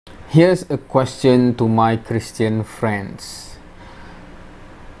Here's a question to my Christian friends.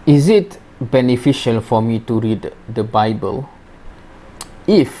 Is it beneficial for me to read the Bible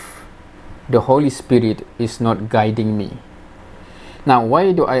if the Holy Spirit is not guiding me? Now,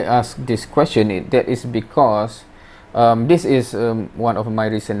 why do I ask this question? That is because this is one of my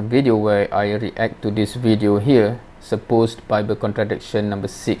recent video where I react to this video here, supposed Bible contradiction number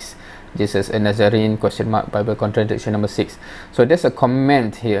 6. Jesus a Nazarene ? Bible contradiction number 6. So there's a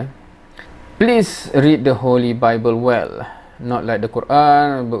comment here. Please read the Holy Bible well, not like the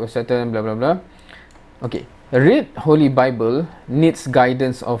Quran, Book of Satan, blah blah blah. Okay, read Holy Bible needs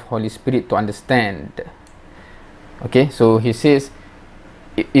guidance of Holy Spirit to understand. Okay, so he says,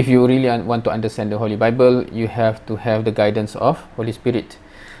 if you really want to understand the Holy Bible, you have to have the guidance of Holy Spirit.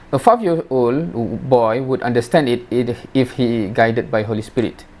 A 5-year-old boy would understand it if he guided by Holy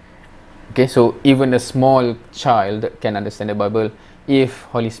Spirit. Okay, so even a small child can understand the Bible if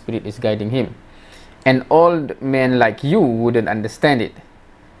Holy Spirit is guiding him. An old man like you wouldn't understand it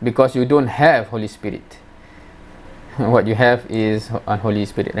because you don't have Holy Spirit. What you have is unholy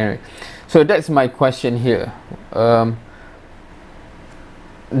spirit. Anyway, so that's my question here.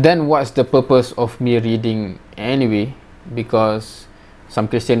 Then what's the purpose of me reading anyway? Because some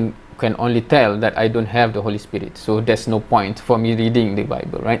Christian can only tell that I don't have the Holy Spirit, so there's no point for me reading the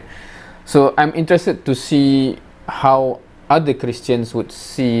Bible, right? So I'm interested to see how other Christians would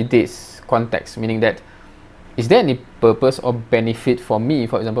see this context, meaning that is there any purpose or benefit for me,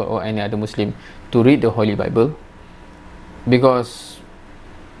 for example, or any other Muslim to read the Holy Bible? Because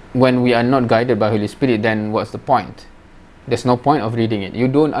when we are not guided by Holy Spirit, then what's the point? There's no point of reading it. You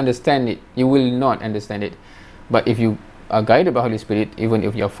don't understand it. You will not understand it. But if you are guided by Holy Spirit, even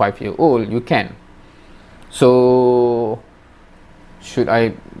if you're 5-year-old, you can. So should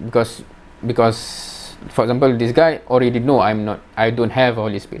I, because for example, this guy already know I don't have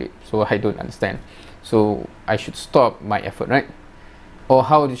Holy Spirit, so I don't understand, so I should stop my effort, right? Or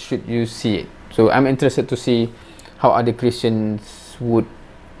how should you see it? So I'm interested to see how other Christians would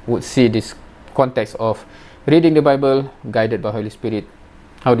see this context of reading the Bible guided by Holy Spirit.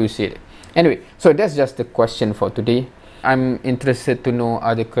 How do you see it? Anyway, so that's just the question for today. I'm interested to know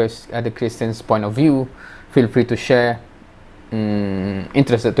other Christians' point of view. Feel free to share.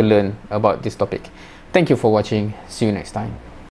 Interested to learn about this topic. Thank you for watching. See you next time.